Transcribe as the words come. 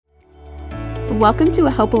Welcome to a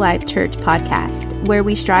Hope Alive Church podcast, where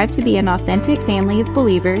we strive to be an authentic family of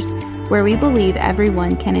believers, where we believe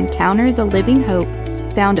everyone can encounter the living hope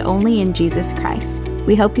found only in Jesus Christ.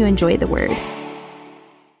 We hope you enjoy the word. Is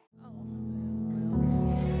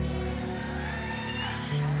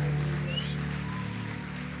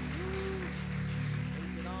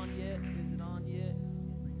it on yet? Is it on yet?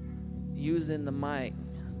 Using the mic.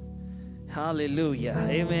 Hallelujah.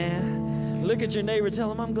 Amen. Look at your neighbor.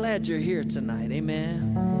 Tell him, I'm glad you're here tonight.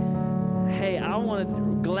 Amen. Hey, I want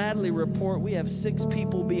to gladly report we have 6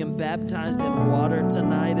 people being baptized in water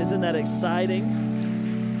tonight. Isn't that exciting?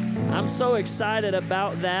 I'm so excited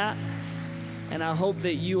about that. And I hope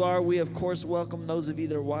that you are. We, of course, welcome those of you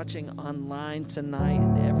that are watching online tonight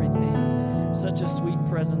and everything. Such a sweet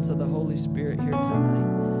presence of the Holy Spirit here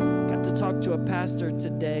tonight. Got to talk to a pastor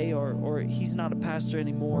today, or he's not a pastor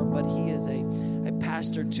anymore, but he is a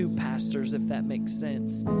pastor to pastors, if that makes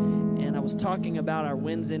sense. And I was talking about our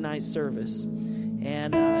Wednesday night service.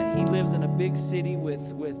 And he lives in a big city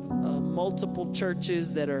with multiple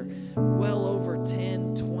churches that are well over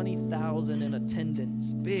 10, 20,000 in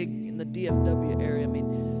attendance. Big in the DFW area. I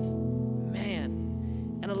mean,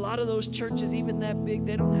 man. And a lot of those churches, even that big,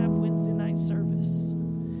 they don't have Wednesday night service.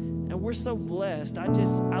 And we're so blessed. I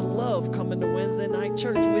love coming to Wednesday night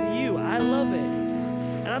church with you. I love it.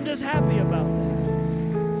 And I'm just happy about that.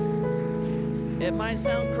 It might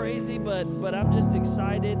sound crazy, but I'm just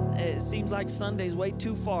excited. It seems like Sunday's way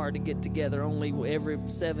too far to get together, only every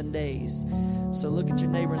 7 days. So look at your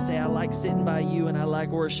neighbor and say, I like sitting by you and I like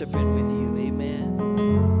worshiping with you. Amen.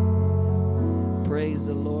 Praise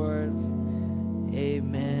the Lord.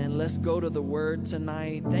 Amen. Let's go to the word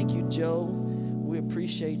tonight. Thank you, Joe. We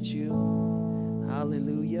appreciate you.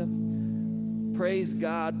 Hallelujah. Praise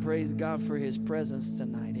God for his presence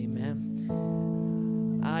tonight. Amen.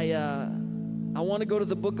 I want to go to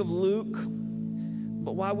the book of Luke,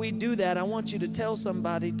 but while we do that, I want you to tell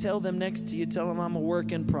them next to you, tell them I'm a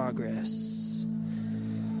work in progress.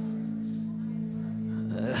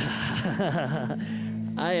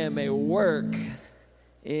 I am a work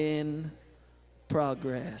in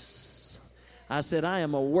progress. I said, I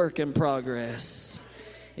am a work in progress.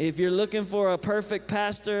 If you're looking for a perfect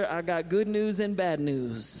pastor, I got good news and bad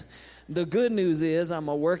news. The good news is I'm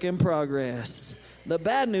a work in progress. The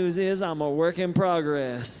bad news is I'm a work in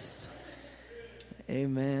progress.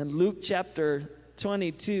 Amen. Luke chapter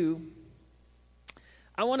 22.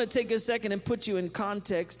 I want to take a second and put you in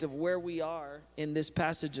context of where we are in this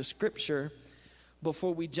passage of Scripture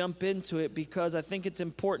before we jump into it, because I think it's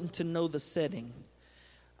important to know the setting.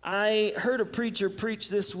 I heard a preacher preach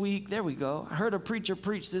this week. There we go. I heard a preacher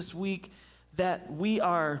preach this week that we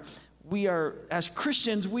are as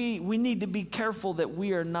Christians, we need to be careful that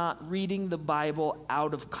we are not reading the Bible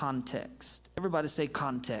out of context. Everybody say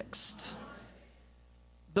context.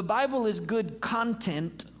 The Bible is good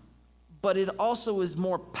content, but it also is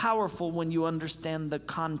more powerful when you understand the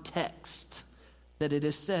context that it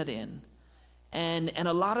is set in. And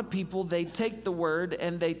a lot of people, they take the word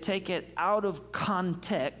and they take it out of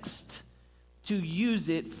context to use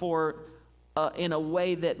it for in a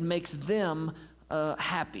way that makes them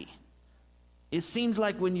happy. It seems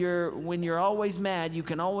like when you're always mad, you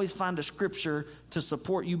can always find a scripture to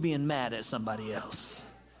support you being mad at somebody else.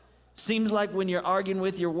 Seems like when you're arguing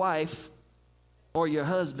with your wife or your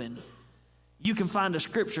husband, you can find a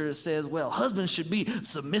scripture that says, well, husbands should be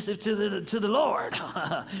submissive to the Lord,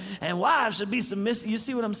 and wives should be submissive. You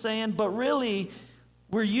see what I'm saying? But really,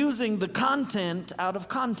 we're using the content out of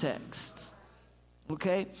context.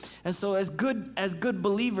 Okay? And so as good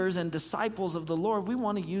believers and disciples of the Lord, we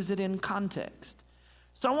want to use it in context.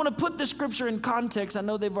 So I want to put the scripture in context. I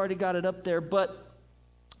know they've already got it up there, but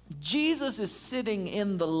Jesus is sitting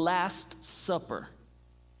in the Last Supper.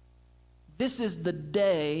 This is the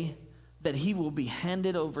day that he will be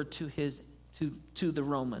handed over to the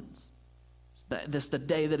Romans. That's the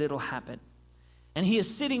day that it'll happen. And he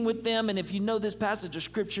is sitting with them, and if you know this passage of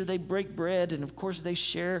scripture, they break bread, and of course they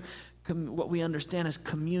share what we understand as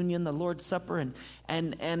communion, the Lord's Supper,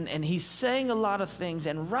 and he's saying a lot of things.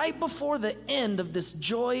 And right before the end of this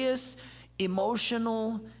joyous,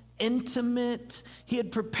 emotional, intimate, he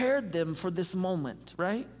had prepared them for this moment,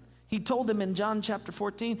 right? He told them in John chapter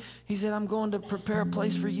 14, he said, I'm going to prepare a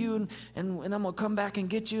place for you, and I'm going to come back and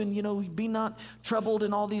get you, and, be not troubled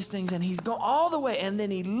and all these things. And he's going all the way, and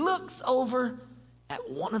then he looks over at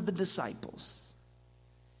one of the disciples,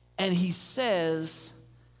 and he says,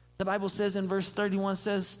 the Bible says in verse 31,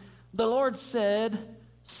 says, the Lord said,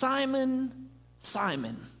 Simon,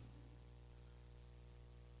 Simon.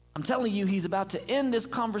 I'm telling you, he's about to end this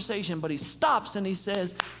conversation, but he stops and he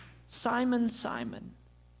says, Simon, Simon,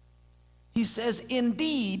 He says,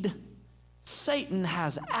 indeed, Satan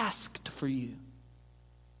has asked for you.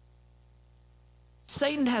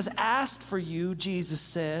 Satan has asked for you, Jesus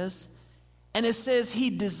says, and it says he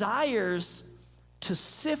desires to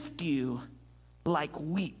sift you like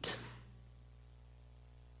wheat.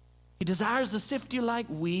 He desires to sift you like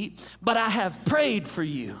wheat, but I have prayed for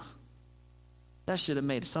you. That should have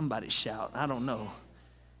made somebody shout. I don't know.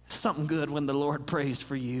 Something good when the Lord prays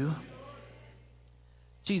for you.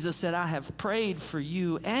 Jesus said, I have prayed for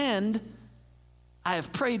you, and I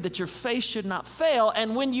have prayed that your faith should not fail.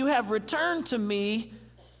 And when you have returned to me,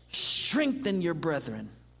 strengthen your brethren.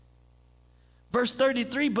 Verse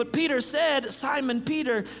 33, but Peter said, Simon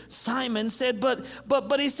said,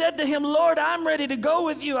 but he said to him, Lord, I'm ready to go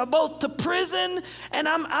with you, both to prison, and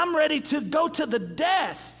I'm ready to go to the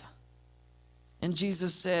death. And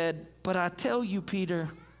Jesus said, but I tell you, Peter,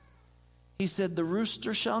 he said, the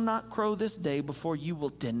rooster shall not crow this day before you will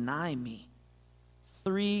deny me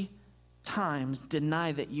 3 times,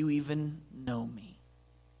 deny that you even know me.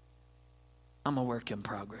 I'm a work in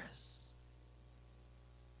progress.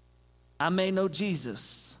 I may know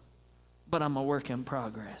Jesus, but I'm a work in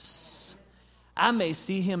progress. I may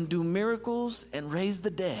see him do miracles and raise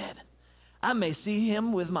the dead. I may see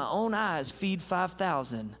him with my own eyes feed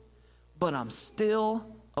 5,000, but I'm still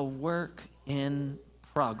a work in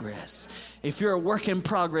progress. If you're a work in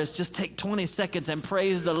progress, just take 20 seconds and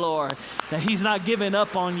praise the Lord that he's not giving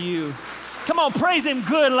up on you. Come on, praise him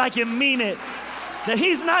good like you mean it. That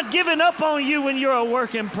he's not giving up on you when you're a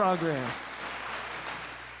work in progress.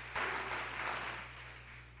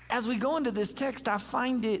 As we go into this text, I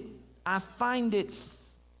find it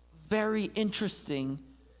very interesting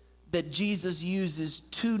that Jesus uses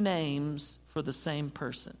 2 names for the same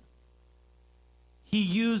person. He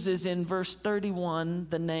uses in verse 31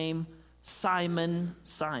 the name Simon,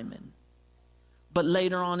 Simon. But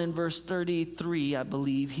later on in verse 33, I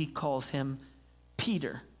believe, he calls him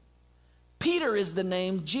Peter. Peter is the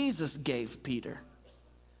name Jesus gave Peter.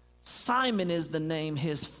 Simon is the name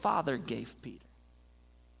his father gave Peter.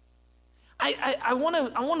 I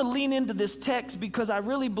want to lean into this text because I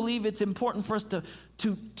really believe it's important for us to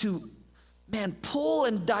pull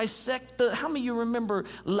and dissect how many of you remember,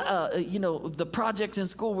 the projects in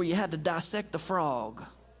school where you had to dissect the frog?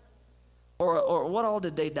 Or what all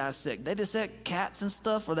did they dissect? They dissect cats and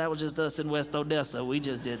stuff, or that was just us in West Odessa? We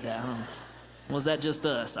just did that. I don't know. Was that just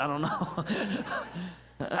us? I don't know.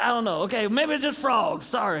 I don't know. Okay, maybe it's just frogs.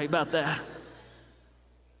 Sorry about that.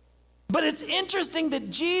 But it's interesting that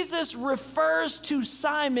Jesus refers to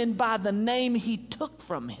Simon by the name he took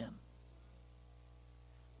from him.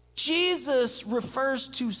 Jesus refers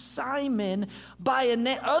to Simon by a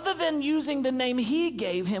name, other than using the name he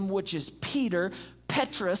gave him, which is Peter,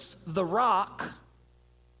 Petrus, the rock.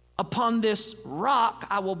 Upon this rock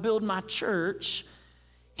I will build my church.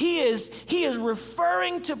 He is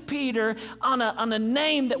referring to Peter on a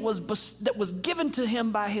name that was given to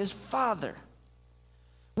him by his father.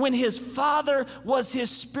 When his father was his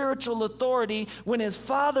spiritual authority, when his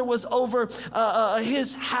father was over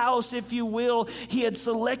his house, if you will, he had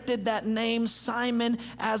selected that name Simon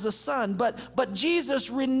as a son. But Jesus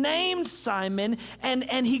renamed Simon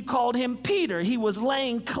and he called him Peter. He was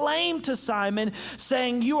laying claim to Simon,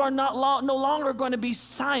 saying, you are no longer going to be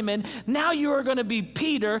Simon. Now you are going to be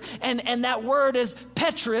Peter. And that word is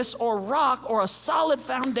Petrus, or rock, or a solid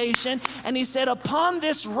foundation. And he said, upon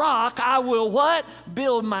this rock I will what?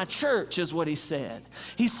 Build my church, is what he said.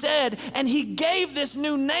 He said, and he gave this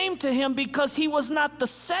new name to him because he was not the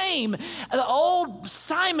same. The old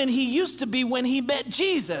Simon he used to be when he met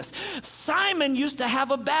Jesus. Simon used to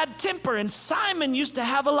have a bad temper, and Simon used to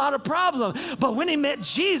have a lot of problems. But when he met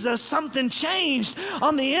Jesus, something changed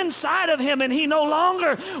on the inside of him, and he no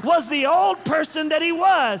longer was the old person that he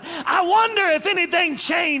was. I wonder if anything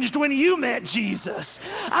changed when you met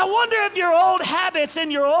Jesus. I wonder if your old habits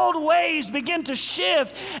and your old ways begin to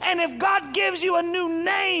shift. And if God gives you a new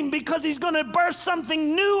name because he's going to birth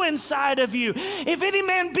something new inside of you. If any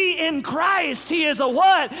man be in Christ, he is a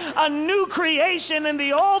what? A new creation, and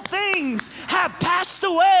the old things have passed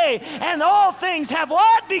away and all things have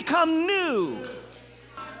what? Become new.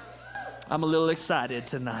 I'm a little excited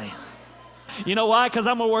tonight. You know why? Because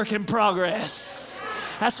I'm a work in progress.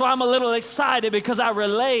 That's why I'm a little excited, because I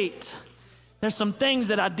relate. There's some things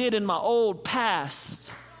that I did in my old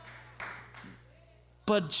past.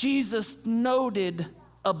 But Jesus noted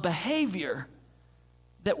a behavior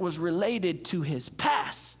that was related to his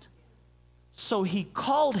past. So he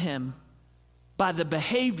called him by the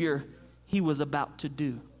behavior he was about to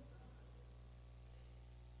do.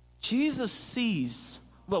 Jesus sees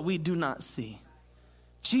what we do not see.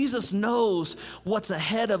 Jesus knows what's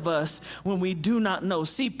ahead of us when we do not know.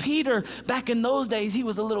 See, Peter, back in those days, he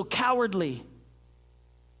was a little cowardly.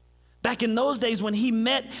 Back in those days when he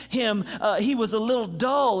met him, he was a little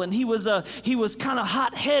dull and he was kind of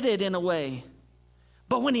hot-headed in a way.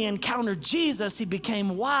 But when he encountered Jesus, he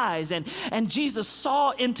became wise, and Jesus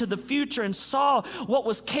saw into the future and saw what he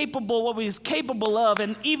was capable of.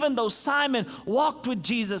 And even though Simon walked with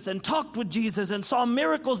Jesus and talked with Jesus and saw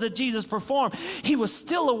miracles that Jesus performed, he was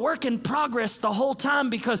still a work in progress the whole time,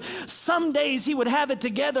 because some days he would have it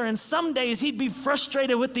together and some days he'd be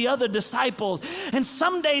frustrated with the other disciples. And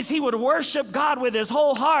some days he would worship God with his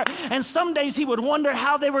whole heart, and some days he would wonder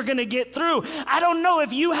how they were going to get through. I don't know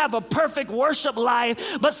if you have a perfect worship life,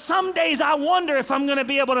 but some days I wonder if I'm going to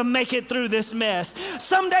be able to make it through this mess.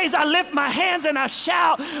 Some days I lift my hands and I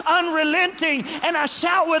shout unrelenting and I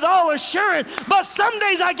shout with all assurance. But some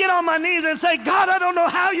days I get on my knees and say, God, I don't know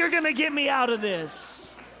how you're going to get me out of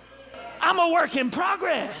this. I'm a work in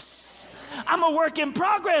progress. I'm a work in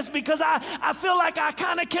progress because I feel like I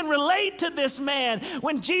kind of can relate to this man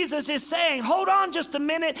when Jesus is saying, hold on just a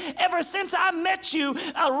minute. Ever since I met you,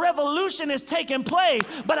 a revolution has taken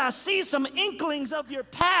place, but I see some inklings of your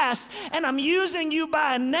past and I'm using you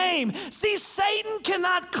by name. See, Satan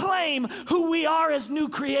cannot claim who we are as new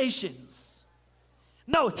creations.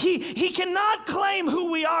 No, he cannot claim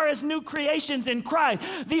who we are as new creations in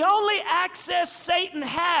Christ. The only access Satan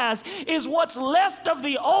has is what's left of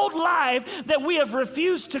the old life that we have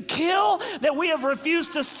refused to kill, that we have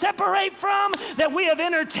refused to separate from, that we have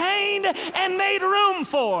entertained and made room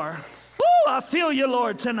for. Woo, I feel you,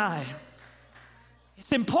 Lord, tonight.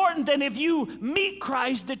 It's important that if you meet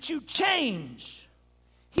Christ that you change.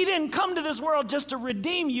 He didn't come to this world just to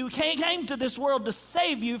redeem you. He came to this world to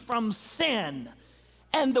save you from sin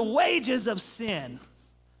and the wages of sin.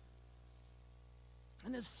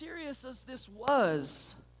 And as serious as this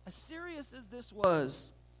was,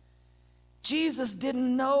 Jesus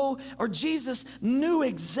didn't know, or Jesus knew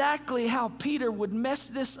exactly how Peter would mess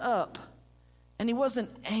this up. And he wasn't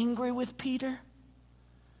angry with Peter.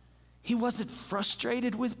 He wasn't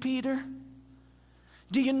frustrated with Peter.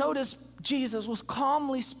 Do you notice Jesus was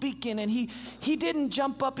calmly speaking, and he didn't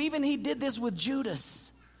jump up. Even he did this with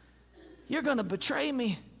Judas. You're going to betray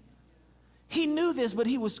me. He knew this, but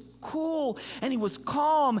he was cool and he was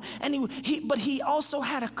calm, and but he also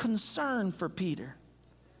had a concern for Peter.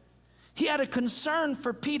 He had a concern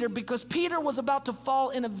for Peter because Peter was about to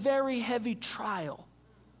fall in a very heavy trial.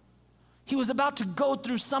 He was about to go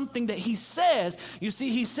through something that he says. You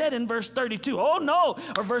see, he said in verse 32, oh no,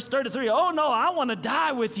 or verse 33, oh no, I want to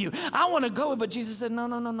die with you. I want to go. But Jesus said,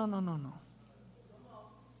 no.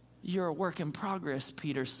 You're a work in progress,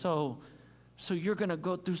 Peter. So you're going to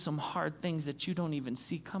go through some hard things that you don't even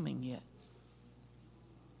see coming yet.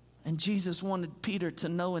 And Jesus wanted Peter to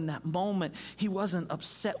know in that moment, he wasn't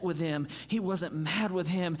upset with him. He wasn't mad with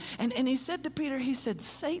him. And he said to Peter, he said,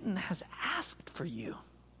 Satan has asked for you.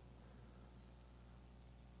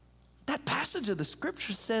 That passage of the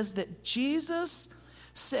scripture says that Jesus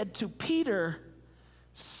said to Peter,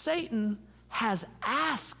 Satan has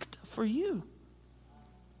asked for you.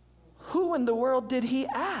 Who in the world did he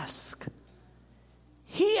ask?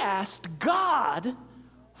 He asked God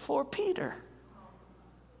for Peter.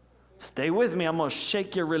 Stay with me. I'm going to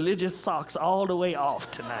shake your religious socks all the way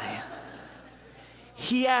off tonight.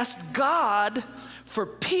 He asked God for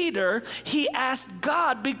Peter. He asked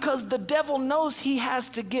God because the devil knows he has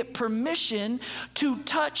to get permission to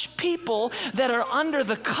touch people that are under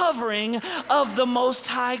the covering of the Most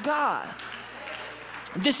High God.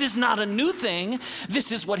 This is not a new thing.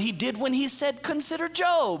 This is what he did when he said, consider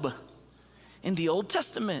Job. In the Old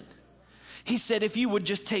Testament, he said, if you would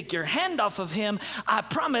just take your hand off of him, I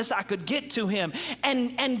promise I could get to him.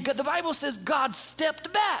 And the Bible says God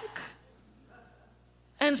stepped back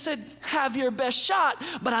and said, have your best shot,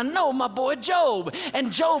 but I know my boy Job,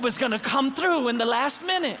 and Job is going to come through in the last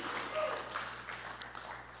minute.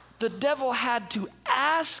 The devil had to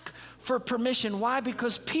ask for permission. Why?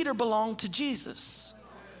 Because Peter belonged to Jesus.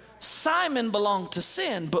 Simon belonged to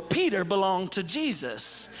sin, but Peter belonged to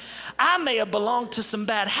Jesus. I may have belonged to some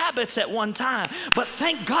bad habits at one time, but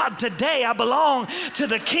thank God today I belong to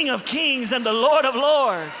the King of Kings and the Lord of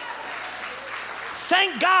Lords.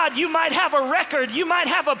 Thank God you might have a record, you might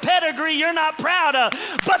have a pedigree you're not proud of,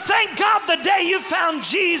 but thank God the day you found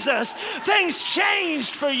Jesus, things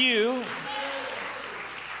changed for you.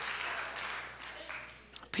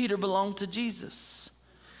 Peter belonged to Jesus.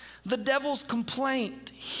 The devil's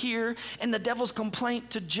complaint here and the devil's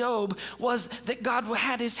complaint to Job was that God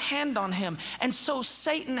had his hand on him. And so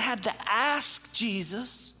Satan had to ask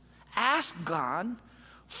God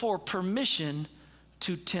for permission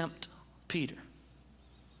to tempt Peter.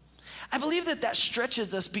 I believe that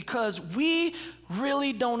stretches us because we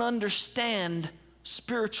really don't understand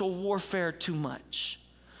spiritual warfare too much.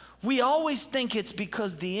 We always think it's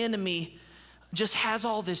because the enemy just has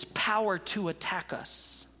all this power to attack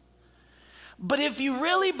us. But if you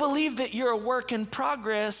really believe that you're a work in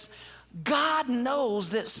progress, God knows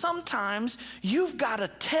that sometimes you've got to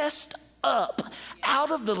test up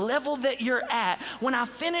out of the level that you're at. When I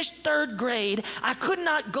finished third grade, I could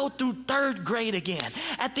not go through third grade again.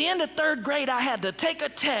 At the end of third grade, I had to take a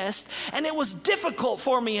test, and it was difficult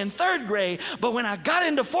for me in third grade. But when I got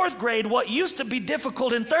into fourth grade, what used to be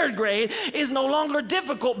difficult in third grade is no longer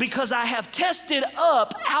difficult because I have tested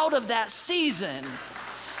up out of that season.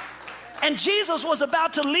 And Jesus was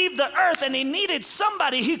about to leave the earth, and he needed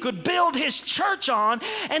somebody he could build his church on.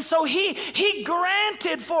 And so he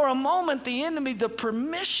granted for a moment the enemy the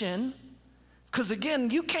permission, because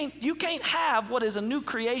again, you can't have what is a new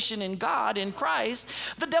creation in God, in Christ.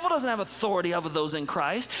 The devil doesn't have authority over those in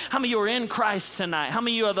Christ. How many of you are in Christ tonight? How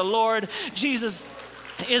many of you are the Lord? Jesus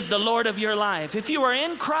is the Lord of your life. If you are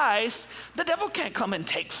in Christ, the devil can't come and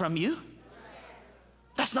take from you.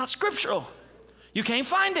 That's not scriptural. You can't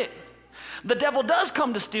find it. The devil does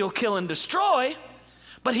come to steal, kill, and destroy,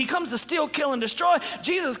 but he comes to steal, kill, and destroy.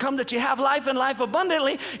 Jesus comes that you have life and life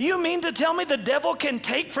abundantly. You mean to tell me the devil can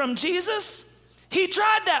take from Jesus? He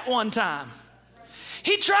tried that one time.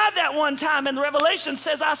 He tried that one time, and the Revelation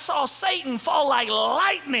says, I saw Satan fall like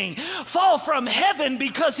lightning, fall from heaven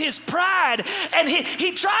because his pride, and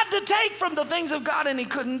he tried to take from the things of God, and he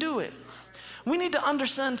couldn't do it. We need to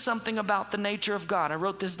understand something about the nature of God. I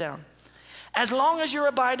wrote this down. As long as you're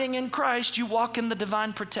abiding in Christ, you walk in the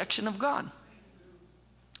divine protection of God. I'm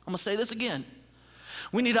going to say this again.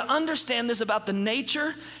 We need to understand this about the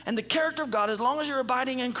nature and the character of God. As long as you're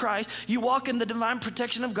abiding in Christ, you walk in the divine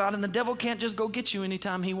protection of God, and the devil can't just go get you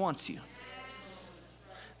anytime he wants you.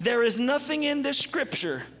 There is nothing in this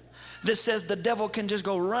scripture that says the devil can just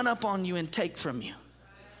go run up on you and take from you.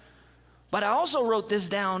 But I also wrote this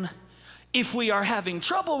down. If we are having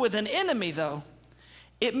trouble with an enemy, though,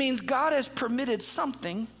 it means God has permitted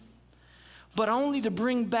something, but only to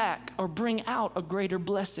bring back or bring out a greater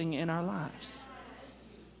blessing in our lives.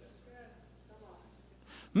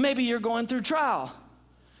 Maybe you're going through trial,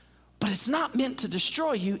 but it's not meant to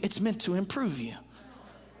destroy you. It's meant to improve you.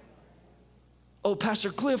 Oh,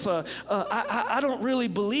 Pastor Cliff, I don't really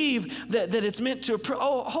believe that it's meant to improve.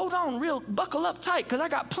 Oh, hold on, buckle up tight, because I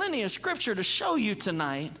got plenty of scripture to show you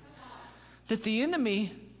tonight that the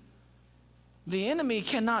enemy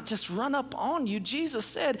cannot just run up on you. Jesus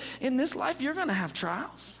said, in this life, you're going to have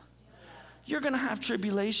trials. You're going to have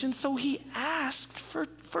tribulation. So he asked for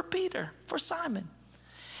Peter, for Simon.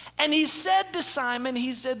 And he said to Simon,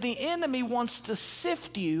 he said, the enemy wants to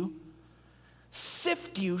sift you,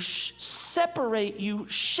 separate you,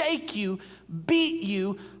 shake you, beat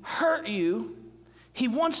you, hurt you. He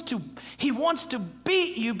wants to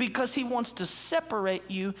beat you because he wants to separate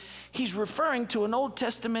you. He's referring to an Old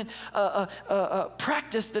Testament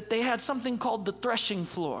practice that they had, something called the threshing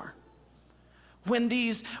floor. When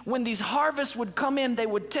these harvests would come in, they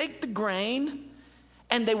would take the grain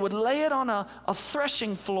and they would lay it on a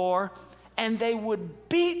threshing floor, and they would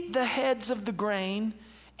beat the heads of the grain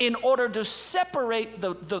in order to separate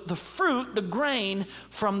the fruit, the grain,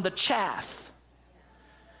 from the chaff.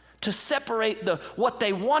 To separate what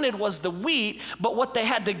they wanted was the wheat, but what they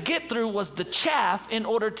had to get through was the chaff in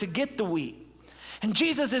order to get the wheat. And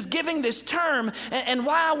Jesus is giving this term, and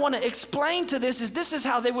why I want to explain to this is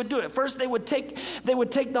how they would do it. First, they would take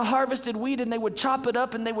the harvested wheat and they would chop it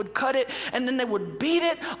up and they would cut it, and then they would beat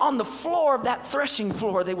it on the floor of that threshing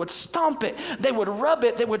floor. They would stomp it, they would rub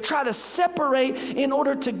it, they would try to separate in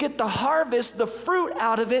order to get the harvest, the fruit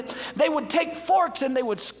out of it. They would take forks and they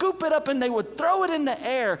would scoop it up and they would throw it in the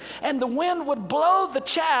air, and the wind would blow the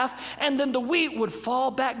chaff, and then the wheat would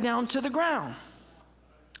fall back down to the ground.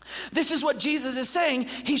 This is what Jesus is saying.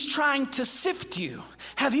 He's trying to sift you.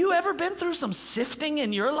 Have you ever been through some sifting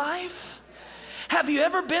in your life? Have you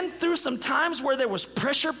ever been through some times where there was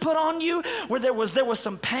pressure put on you, where there was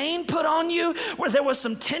some pain put on you, where there was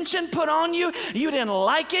some tension put on you? You didn't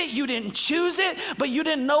like it, you didn't choose it, but you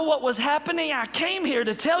didn't know what was happening. I came here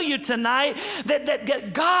to tell you tonight that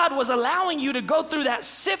God was allowing you to go through that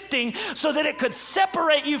sifting so that it could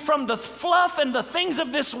separate you from the fluff and the things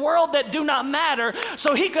of this world that do not matter,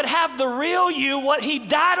 so he could have the real you. What he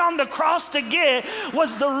died on the cross to get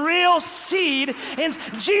was the real seed, and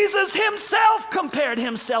Jesus himself compared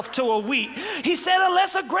himself to a wheat. He said,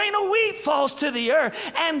 unless a grain of wheat falls to the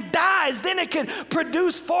earth and dies, then it can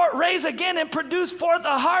raise again and produce forth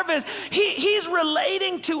a harvest. He's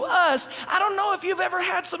relating to us. I don't know if you've ever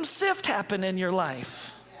had some sift happen in your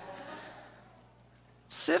life.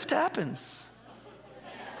 Sift happens.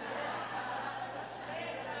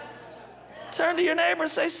 Turn to your neighbor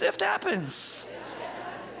and say, sift happens.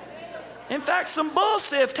 In fact, some bull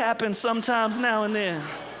sift happens sometimes now and then.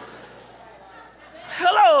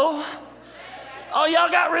 Hello. Oh, y'all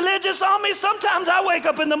got religious on me? Sometimes I wake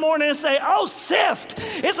up in the morning and say, oh, sift.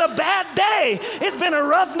 It's a bad day. It's been a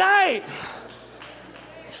rough night.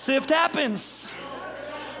 Sift happens.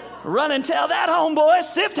 Run and tell that homeboy,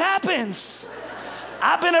 sift happens.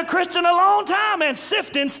 I've been a Christian a long time and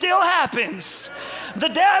sifting still happens.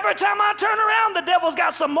 Every time I turn around, the devil's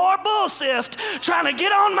got some more bull sift trying to get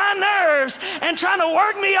on my nerves and trying to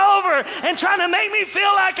work me over and trying to make me feel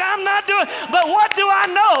like I'm not doing. But what do I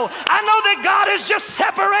know? I know that God is just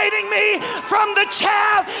separating me from the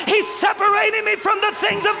chaff. He's separating me from the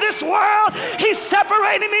things of this world. He's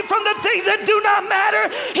separating me from the things that do not matter.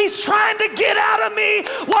 He's trying to get out of me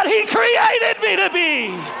what he created me to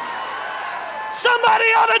be. Somebody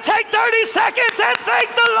ought to take 30 seconds and thank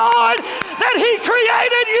the Lord that he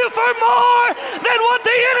created you for more than what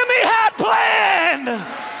the enemy had planned.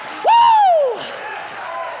 Woo!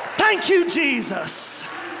 Thank you, Jesus.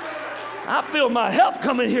 I feel my help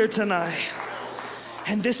coming here tonight.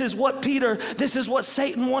 And this is what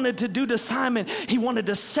Satan wanted to do to Simon. He wanted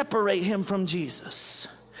to separate him from Jesus.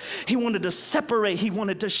 He wanted to separate. He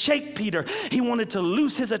wanted to shake Peter. He wanted to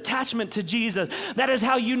lose his attachment to Jesus. That is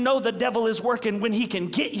how you know the devil is working, when he can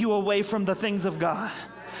get you away from the things of God.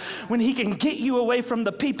 When he can get you away from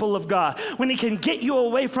the people of God, when he can get you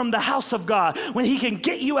away from the house of God, when he can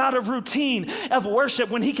get you out of routine of worship,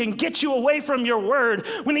 when he can get you away from your word,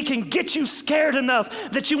 when he can get you scared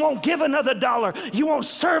enough that you won't give another dollar, you won't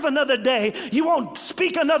serve another day, you won't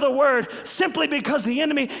speak another word, simply because the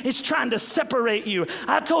enemy is trying to separate you.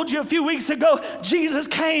 I told you a few weeks ago, Jesus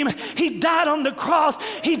came, he died on the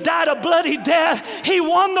cross, he died a bloody death, he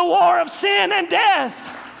won the war of sin and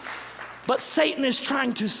death. But Satan is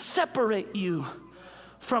trying to separate you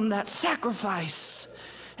from that sacrifice.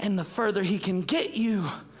 And the further he can get you,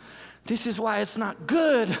 this is why it's not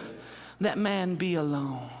good that man be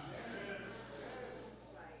alone.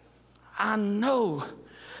 I know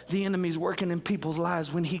the enemy's working in people's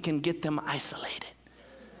lives when he can get them isolated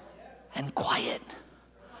and quiet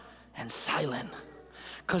and silent.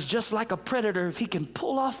 Because just like a predator, if he can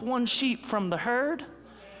pull off one sheep from the herd,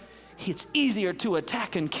 it's easier to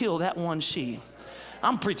attack and kill that one sheep.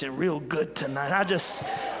 I'm preaching real good tonight. I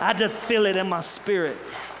just feel it in my spirit.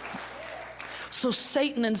 So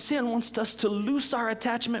Satan and sin wants us to loose our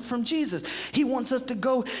attachment from Jesus. He wants to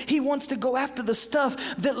go after the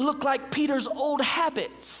stuff that look like Peter's old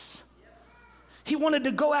habits. He wanted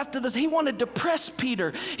to go after this. He wanted to press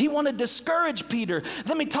Peter. He wanted to discourage Peter.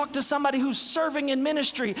 Let me talk to somebody who's serving in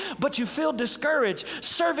ministry, but you feel discouraged.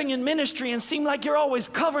 Serving in ministry and seem like you're always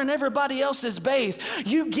covering everybody else's base.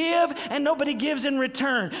 You give and nobody gives in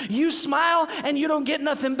return. You smile and you don't get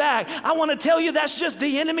nothing back. I want to tell you that's just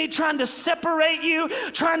the enemy trying to separate you,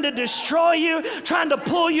 trying to destroy you, trying to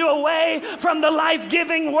pull you away from the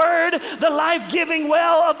life-giving word, the life-giving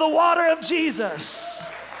well of the water of Jesus.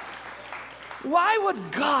 Why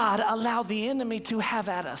would God allow the enemy to have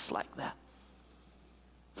at us like that?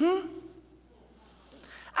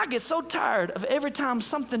 I get so tired of every time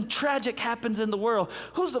something tragic happens in the world,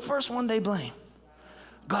 who's the first one they blame?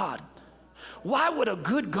 God. Why would a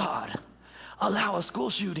good God allow a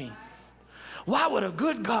school shooting? Why would a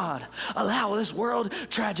good God allow this world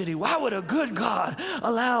tragedy? Why would a good God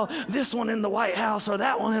allow this one in the White House or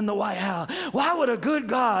that one in the White House? Why would a good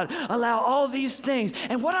God allow all these things?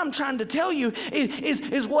 And what I'm trying to tell you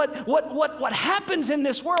is what happens in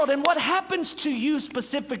this world, and what happens to you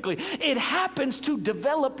specifically. It happens to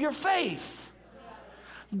develop your faith.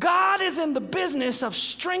 God is in the business of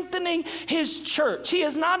strengthening his church. He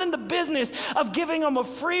is not in the business of giving them a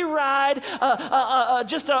free ride,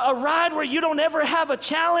 just a ride where you don't ever have a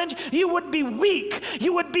challenge. You would be weak.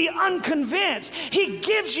 You would be unconvinced. He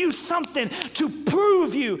gives you something to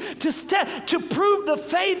prove you, to prove the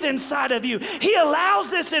faith inside of you. He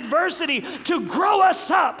allows this adversity to grow us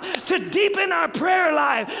up, to deepen our prayer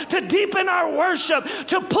life, to deepen our worship,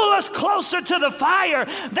 to pull us closer to the fire.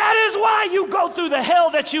 That is why you go through the hell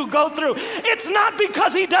that you go through. It's not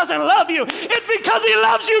because he doesn't love you. It's because he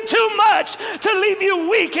loves you too much to leave you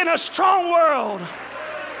weak in a strong world.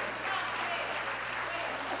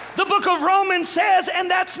 The book of Romans says,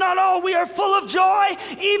 and that's not all, we are full of joy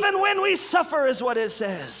even when we suffer, is what it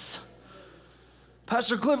says.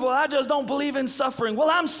 Pastor Cliff, well, I just don't believe in suffering. Well,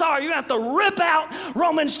 I'm sorry. You have to rip out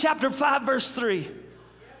Romans chapter 5, verse 3.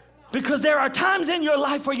 Because there are times in your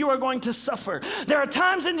life where you are going to suffer. There are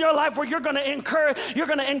times in your life where you're going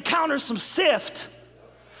to encounter some sift.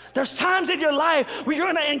 There's times in your life where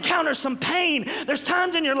you're going to encounter some pain. There's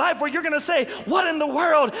times in your life where you're going to say, what in the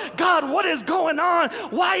world? God, what is going on?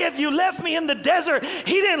 Why have you left me in the desert?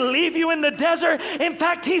 He didn't leave you in the desert. In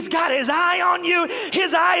fact, he's got his eye on you.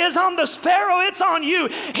 His eye is on the sparrow. It's on you.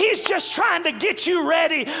 He's just trying to get you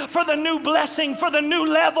ready for the new blessing, for the new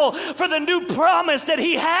level, for the new promise that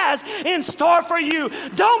he has in store for you.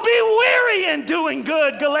 Don't be weary in doing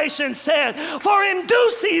good, Galatians said, for in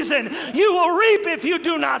due season you will reap if you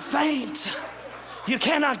do not faint. You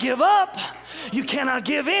cannot give up. You cannot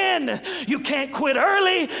give in. You can't quit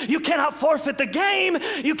early. You cannot forfeit the game.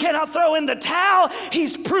 You cannot throw in the towel.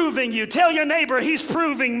 He's proving you. Tell your neighbor, he's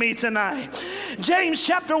proving me tonight. James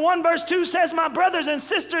chapter 1 verse 2 says, my brothers and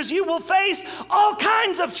sisters, you will face all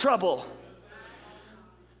kinds of trouble.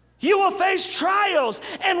 You will face trials.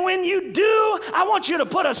 And when you do, I want you to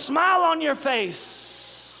put a smile on your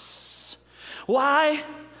face. Why?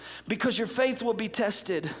 Because your faith will be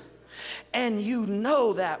tested. And you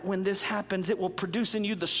know that when this happens, it will produce in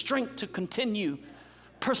you the strength to continue.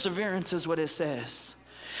 Perseverance is what it says.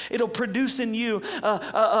 It'll produce in you,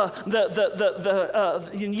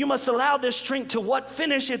 you must allow this strength to what?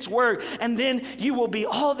 Finish its work. And then you will be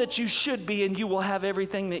all that you should be, and you will have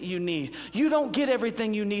everything that you need. You don't get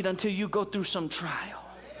everything you need until you go through some trial.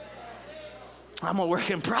 I'm a work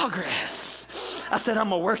in progress. I said,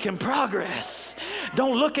 I'm a work in progress.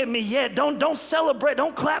 Don't look at me yet. Don't celebrate.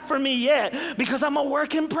 Don't clap for me yet, because I'm a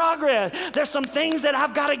work in progress. There's some things that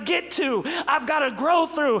I've got to get to. I've got to grow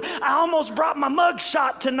through. I almost brought my mug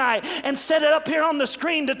shot tonight and set it up here on the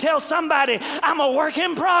screen to tell somebody I'm a work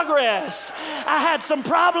in progress. I had some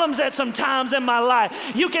problems at some times in my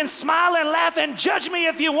life. You can smile and laugh and judge me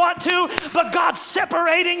if you want to, but God's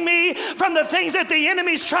separating me from the things that the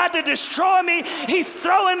enemy's tried to destroy me. He's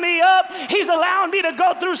throwing me up. He's allowing me to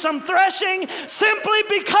go through some threshing simply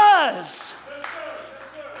because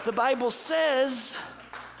the Bible says,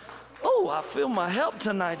 oh, I feel my help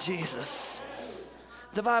tonight, Jesus.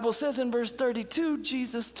 The Bible says in verse 32,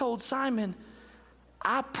 Jesus told Simon,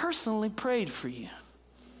 I personally prayed for you.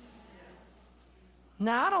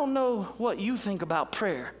 Now, I don't know what you think about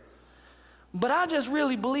prayer, but I just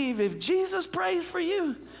really believe if Jesus prays for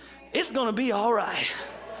you, it's going to be all right.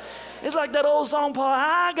 It's like that old song, Paul,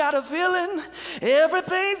 I got a feeling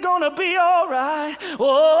everything's gonna be all right.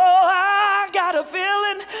 Oh, I got a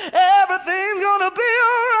feeling everything's gonna be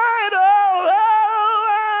all right. Oh,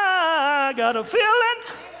 I got a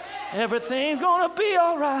feeling everything's gonna be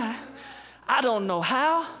all right. I don't know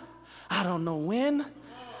how, I don't know when,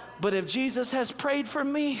 but if Jesus has prayed for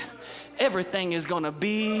me, everything is gonna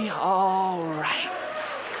be all right.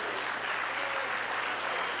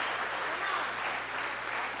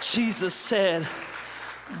 Jesus said,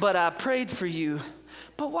 but I prayed for you.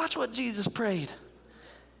 But watch what Jesus prayed.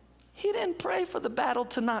 He didn't pray for the battle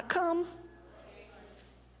to not come.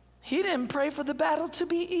 He didn't pray for the battle to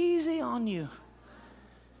be easy on you.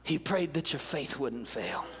 He prayed that your faith wouldn't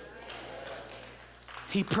fail.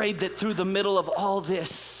 He prayed that through the middle of all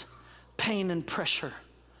this pain and pressure,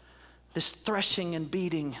 this threshing and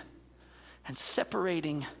beating and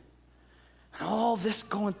separating, and all this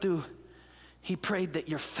going through, he prayed that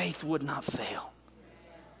your faith would not fail.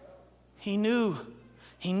 He knew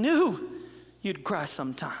you'd cry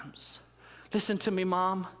sometimes. Listen to me,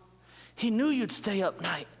 Mom. He knew you'd stay up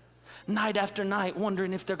night after night,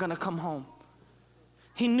 wondering if they're going to come home.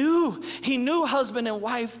 He knew, husband and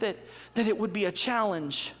wife, that it would be a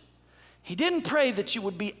challenge. He didn't pray that you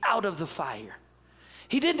would be out of the fire.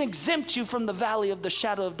 He didn't exempt you from the valley of the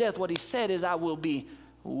shadow of death. What he said is, I will be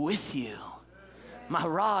with you. My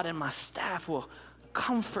rod and my staff will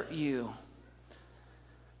comfort you.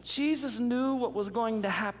 Jesus knew what was going to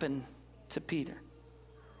happen to Peter.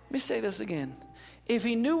 Let me say this again. If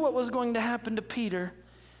he knew what was going to happen to Peter,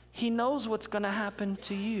 he knows what's going to happen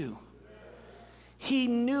to you. He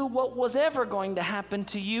knew what was ever going to happen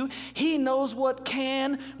to you. He knows what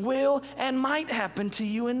can, will, and might happen to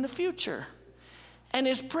you in the future. And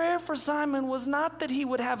his prayer for Simon was not that he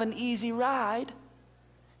would have an easy ride.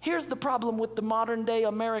 Here's the problem with the modern day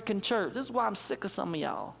American church. This is why I'm sick of some of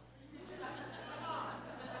y'all.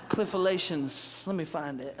 Cliffalations, let me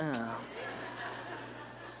find it.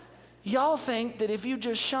 Y'all think that if you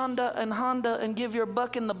just Shonda and Honda and give your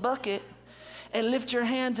buck in the bucket and lift your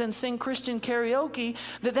hands and sing Christian karaoke,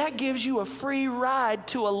 that gives you a free ride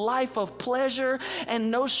to a life of pleasure and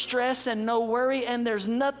no stress and no worry, and there's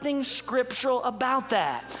nothing scriptural about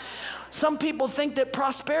that. Some people think that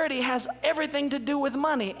prosperity has everything to do with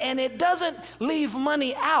money, and it doesn't leave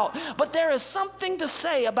money out. But there is something to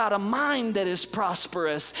say about a mind that is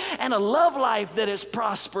prosperous, and a love life that is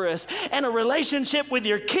prosperous, and a relationship with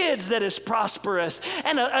your kids that is prosperous,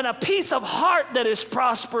 and a peace of heart that is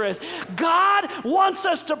prosperous. God wants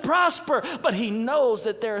us to prosper, but He knows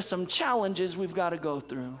that there are some challenges we've got to go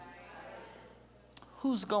through.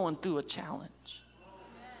 Who's going through a challenge?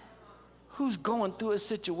 Who's going through a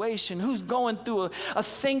situation? Who's going through a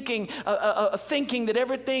thinking that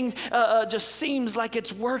everything just seems like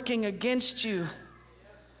it's working against you?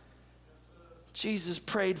 Jesus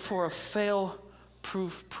prayed for a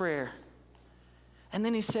fail-proof prayer. And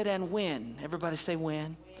then He said, and when? Everybody say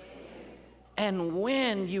when. And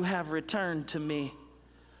when you have returned to me,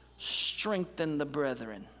 strengthen the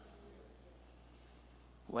brethren.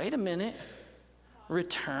 Wait a minute.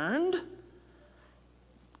 Returned?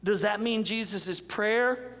 Does that mean Jesus'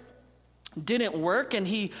 prayer didn't work and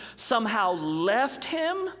He somehow left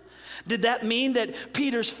him? Did that mean that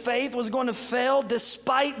Peter's faith was going to fail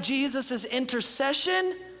despite Jesus'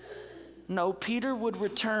 intercession? No, Peter would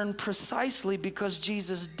return precisely because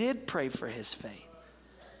Jesus did pray for his faith.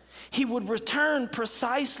 He would return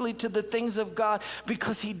precisely to the things of God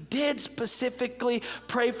because he did specifically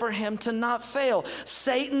pray for him to not fail.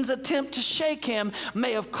 Satan's attempt to shake him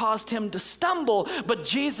may have caused him to stumble, but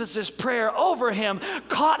Jesus' prayer over him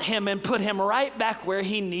caught him and put him right back where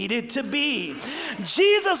he needed to be.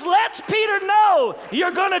 Jesus lets Peter know,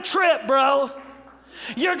 you're going to trip, bro.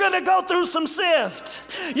 You're going to go through some sift.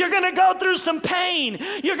 You're going to go through some pain.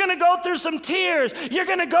 You're going to go through some tears. You're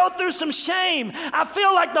going to go through some shame. I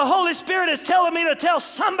feel like the Holy Spirit is telling me to tell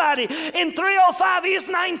somebody in 305 East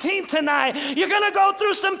 19th tonight, you're going to go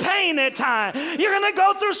through some pain at times. You're going to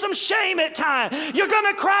go through some shame at times. You're going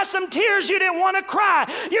to cry some tears you didn't want to cry.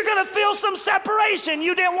 You're going to feel some separation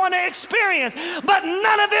you didn't want to experience. But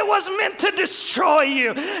none of it was meant to destroy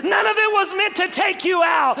you. None of it was meant to take you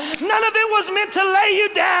out. None of it was meant to lay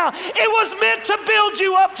you down. It was meant to build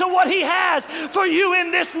you up to what He has for you in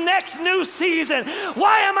this next new season.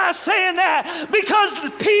 Why am I saying that? Because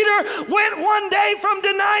Peter went one day from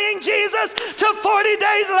denying Jesus to 40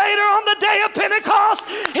 days later on the day of Pentecost.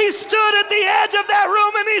 He stood at the edge of that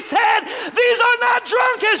room and he said, these are not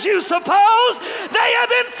drunk as you suppose. They have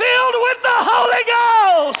been filled with the Holy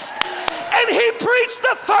Ghost. And he preached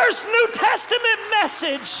the first New Testament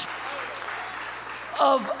message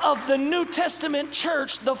of the New Testament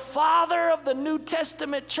church. The father of the New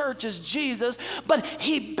Testament church is Jesus, but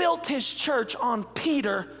He built His church on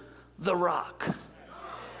Peter, the rock.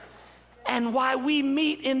 And why we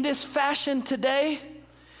meet in this fashion today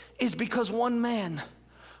is because one man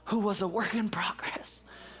who was a work in progress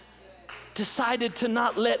decided to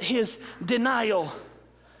not let his denial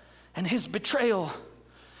and his betrayal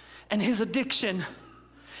and his addiction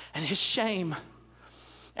and his shame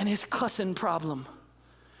and his cussing problem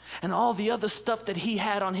and all the other stuff that he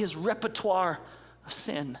had on his repertoire of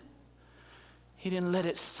sin, he didn't let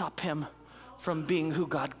it stop him from being who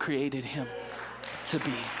God created him to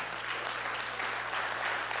be.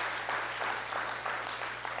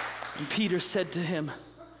 And Peter said to him,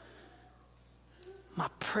 my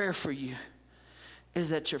prayer for you is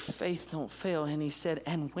that your faith don't fail. And he said,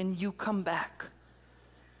 and when you come back,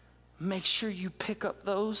 make sure you pick up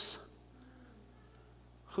those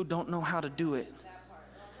who don't know how to do it.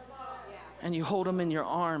 And you hold them in your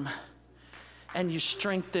arm and you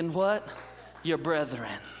strengthen what? Your brethren.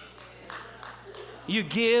 You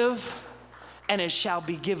give and it shall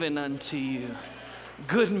be given unto you.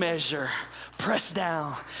 Good measure, pressed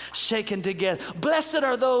down, shaken together. Blessed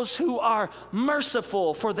are those who are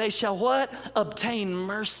merciful, for they shall what? Obtain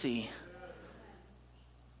mercy.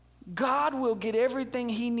 God will get everything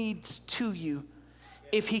He needs to you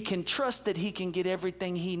if He can trust that He can get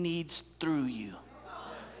everything He needs through you.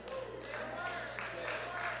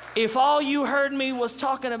 If all you heard me was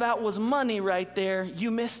talking about was money right there,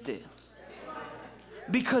 you missed it.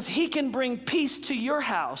 Because He can bring peace to your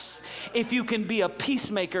house if you can be a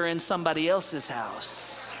peacemaker in somebody else's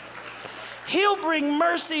house. He'll bring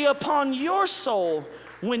mercy upon your soul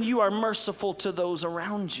when you are merciful to those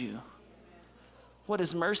around you. What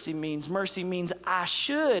does mercy mean? Mercy means I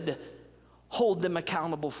should hold them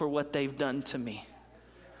accountable for what they've done to me.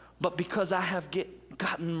 But because I have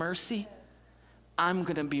gotten mercy, I'm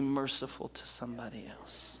going to be merciful to somebody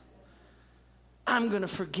else. I'm going to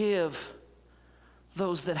forgive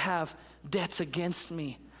those that have debts against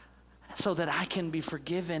me so that I can be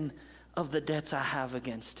forgiven of the debts I have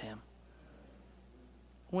against him.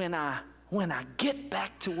 When I get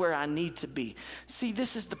back to where I need to be. See,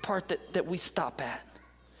 this is the part that we stop at.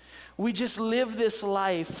 We just live this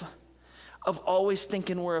life of always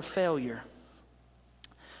thinking we're a failure.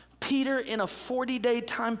 Peter, in a 40-day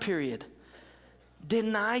time period,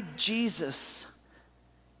 denied Jesus,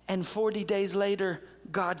 and 40 days later,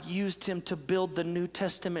 God used him to build the New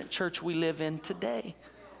Testament church we live in today.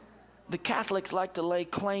 The Catholics like to lay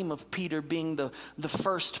claim of Peter being the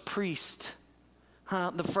first priest,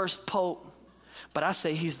 the first pope. But I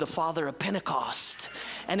say he's the father of Pentecost.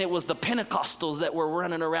 And it was the Pentecostals that were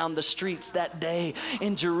running around the streets that day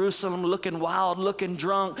in Jerusalem looking wild, looking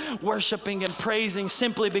drunk, worshiping and praising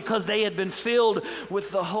simply because they had been filled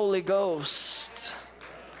with the Holy Ghost.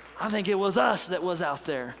 I think it was us that was out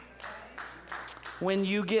there. When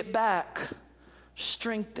you get back,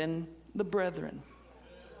 strengthen the brethren.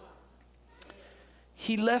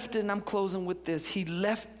 He left, and I'm closing with this. He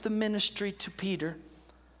left the ministry to Peter.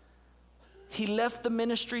 He left the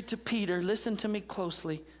ministry to Peter, listen to me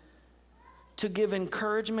closely, to give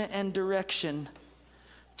encouragement and direction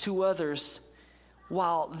to others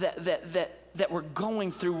while that were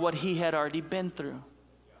going through what he had already been through.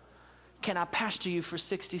 Can I pastor you for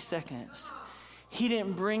 60 seconds? He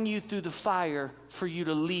didn't bring you through the fire for you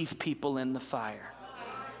to leave people in the fire.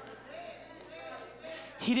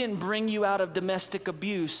 He didn't bring you out of domestic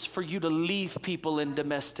abuse for you to leave people in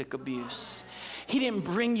domestic abuse. He didn't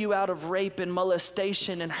bring you out of rape and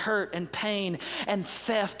molestation and hurt and pain and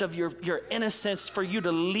theft of your innocence for you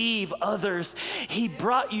to leave others. He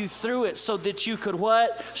brought you through it so that you could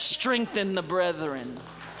what? Strengthen the brethren.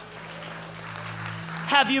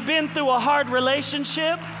 Have you been through a hard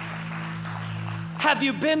relationship? Have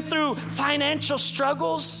you been through financial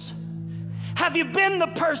struggles? Have you been the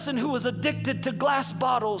person who was addicted to glass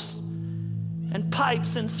bottles and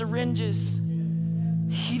pipes and syringes?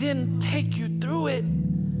 He didn't take you through it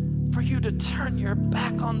for you to turn your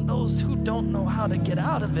back on those who don't know how to get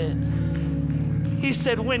out of it. He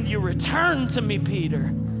said, when you return to me,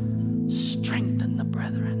 Peter, strengthen the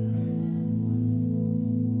brethren.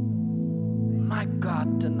 My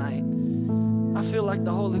God, tonight, I feel like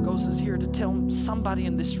the Holy Ghost is here to tell somebody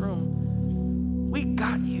in this room, we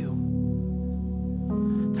got you.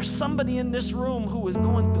 There's somebody in this room who is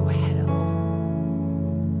going through hell.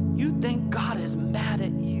 You think God is mad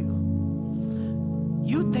at you.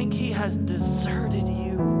 You think he has deserted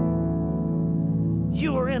you.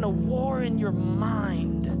 You are in a war in your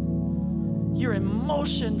mind. Your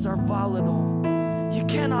emotions are volatile. You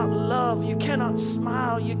cannot love. You cannot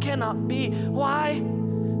smile. You cannot be. Why?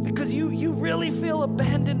 Because you really feel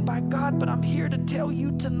abandoned by God. But I'm here to tell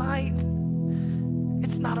you tonight,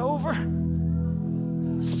 it's not over.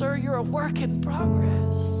 Sir, you're a work in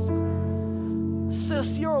progress.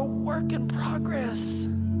 Sis, you're a work in progress.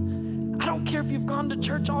 I don't care if you've gone to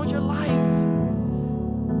church all your life.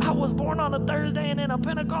 I was born on a Thursday and in a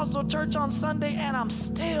Pentecostal church on Sunday, and I'm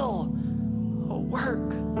still a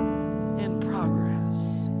work in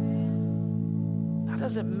progress. That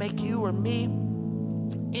doesn't make you or me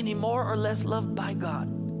any more or less loved by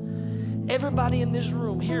God. Everybody in this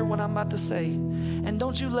room, hear what I'm about to say. And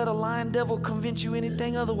don't you let a lying devil convince you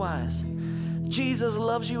anything otherwise. Jesus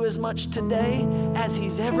loves you as much today as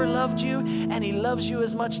he's ever loved you, and he loves you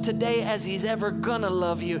as much today as he's ever gonna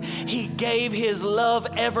love you. He gave his love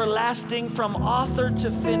everlasting from author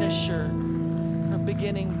to finisher, from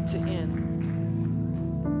beginning to end.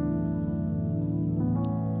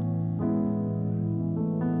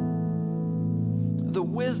 The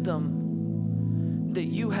wisdom that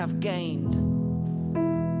you have gained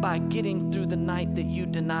by getting through the night that you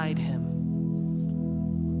denied him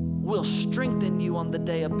will strengthen you on the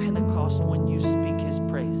day of Pentecost when you speak his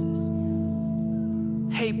praises.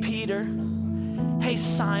 Hey, Peter. Hey,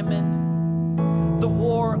 Simon. The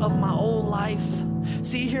war of my old life.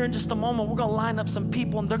 See, here in just a moment, we're going to line up some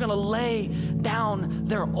people and they're going to lay down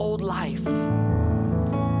their old life.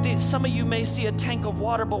 Some of you may see a tank of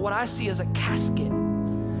water, but what I see is a casket.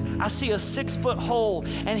 I see a 6-foot hole,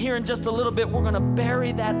 and here in just a little bit, we're going to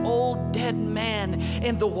bury that old dead man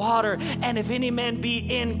in the water. And if any man be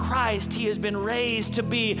in Christ, he has been raised to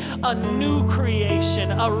be a new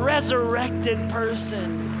creation, a resurrected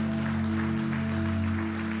person.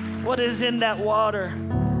 What is in that water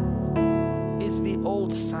is the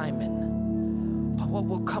old Simon. But what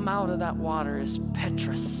will come out of that water is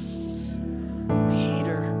Petrus,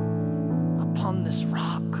 Peter, upon this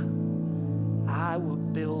rock I will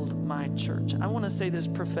build my church. I want to say this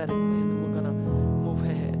prophetically, and then we're going to move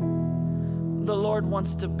ahead. The Lord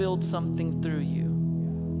wants to build something through you.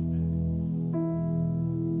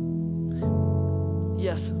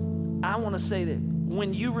 Yes, I want to say that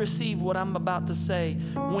when you receive what I'm about to say,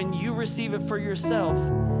 when you receive it for yourself,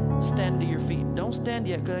 stand to your feet. Don't stand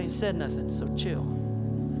yet because I ain't said nothing, so chill.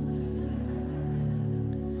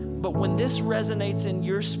 But when this resonates in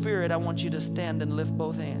your spirit, I want you to stand and lift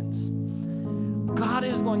both hands. God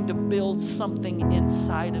is going to build something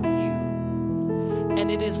inside of you.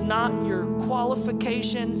 And it is not your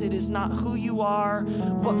qualifications. It is not who you are,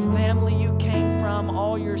 what family you came from,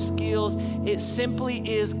 all your skills. It simply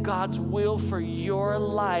is God's will for your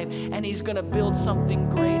life. And He's going to build something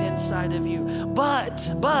great inside of you. But,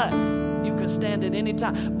 you can stand at any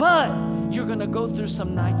time. But you're going to go through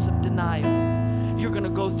some nights of denial. You're going to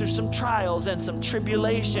go through some trials and some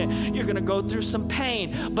tribulation. You're going to go through some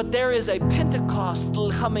pain. But there is a Pentecost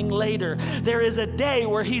coming later. There is a day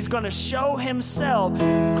where He's going to show Himself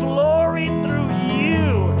glory through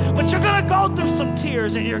you. But you're going to go through some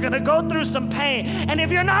tears and you're going to go through some pain. And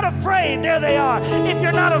if you're not afraid, there they are. If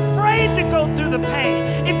you're not afraid to go through the pain,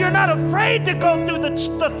 if you're not afraid to go through the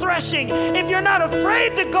threshing, if you're not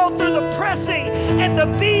afraid to go through the pressing and the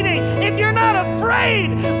beating, if you're not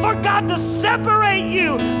afraid for God to separate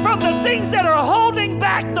you from the things that are holding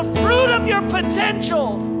back the fruit of your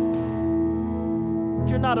potential, if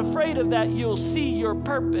you're not afraid of that, you'll see your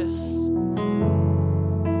purpose.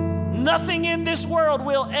 Nothing in this world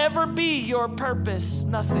will ever be your purpose.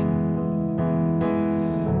 Nothing.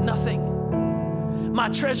 My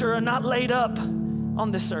treasure are not laid up on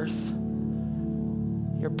this earth.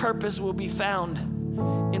 Your purpose will be found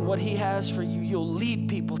in what He has for you. You'll lead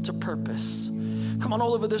people to purpose. Come on,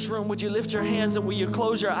 all over this room, would you lift your hands and will you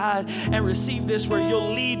close your eyes and receive this, where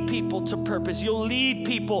you'll lead people to purpose. You'll lead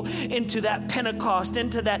people into that Pentecost,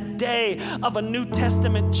 into that day of a New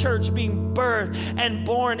Testament church being birthed and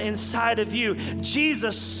born inside of you.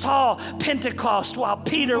 Jesus saw Pentecost while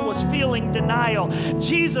Peter was feeling denial.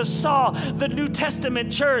 Jesus saw the New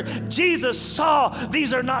Testament church. Jesus saw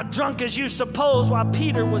these are not drunk as you suppose while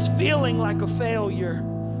Peter was feeling like a failure.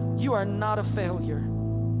 You are not a failure.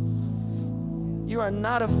 You are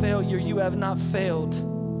not a failure. You have not failed.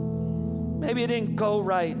 Maybe it didn't go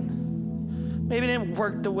right. Maybe it didn't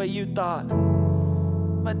work the way you thought.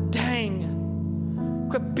 But dang,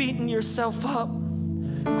 quit beating yourself up.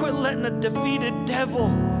 Quit letting the defeated devil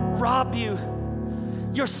rob you.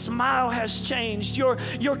 Your smile has changed. Your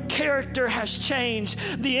character has changed.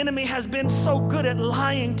 The enemy has been so good at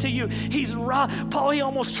lying to you. Paul, he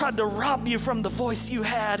almost tried to rob you from the voice you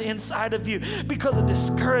had inside of you because of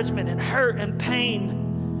discouragement and hurt and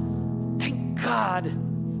pain. Thank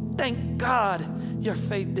God your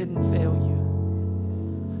faith didn't fail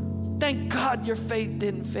you. Thank God your faith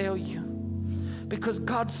didn't fail you, because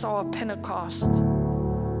God saw a Pentecost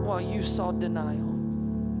while you saw denial.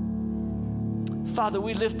 Father,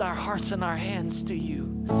 we lift our hearts and our hands to you.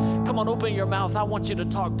 Come on, open your mouth. I want you to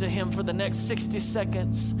talk to Him for the next 60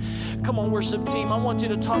 seconds. Come on, worship team. I want you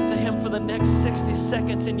to talk to Him for the next 60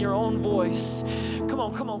 seconds in your own voice. Come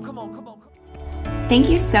on. Thank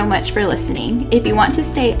you so much for listening. If you want to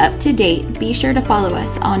stay up to date, be sure to follow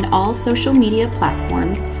us on all social media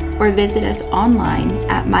platforms or visit us online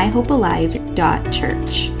at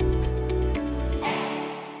myhopealive.church.